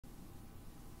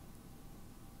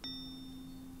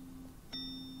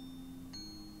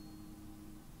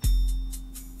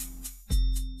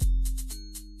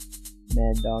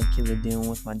Mad dog killer dealing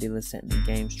with my dealer, setting the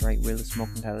game straight. Really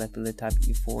smoking telepathy, type of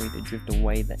euphoria to drift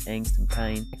away the angst and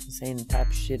pain. Saying the type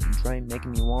of shit to drain,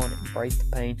 making me want to embrace the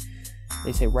pain.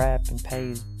 They say rapping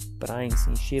pays, but I ain't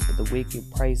seen shit but the wicked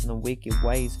praise and the wicked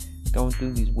ways. Going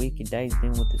through these wicked days,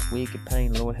 dealing with this wicked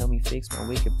pain. Lord help me fix my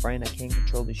wicked brain. I can't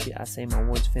control the shit I say. My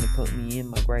words finna put me in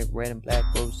my grave. Red and black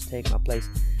roses take my place.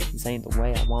 This ain't the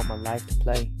way I want my life to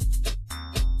play.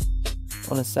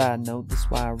 On a side note, this is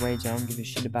why I rage. I don't give a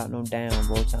shit about no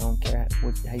downvotes. I don't care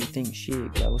how you think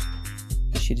shit goes.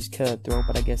 This shit is cutthroat,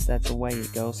 but I guess that's the way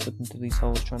it goes. Slipping through these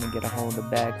holes, trying to get a hold of the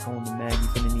bag. Hold the mag, you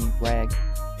finna need rag.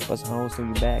 Busting holes through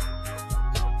your back.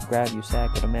 Grab your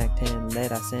sack with a Mac 10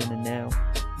 lead. I send it now.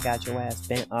 Got your ass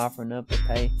bent, offering up to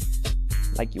pay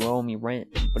like you owe me rent,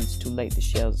 but it's too late, the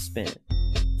shells are spent.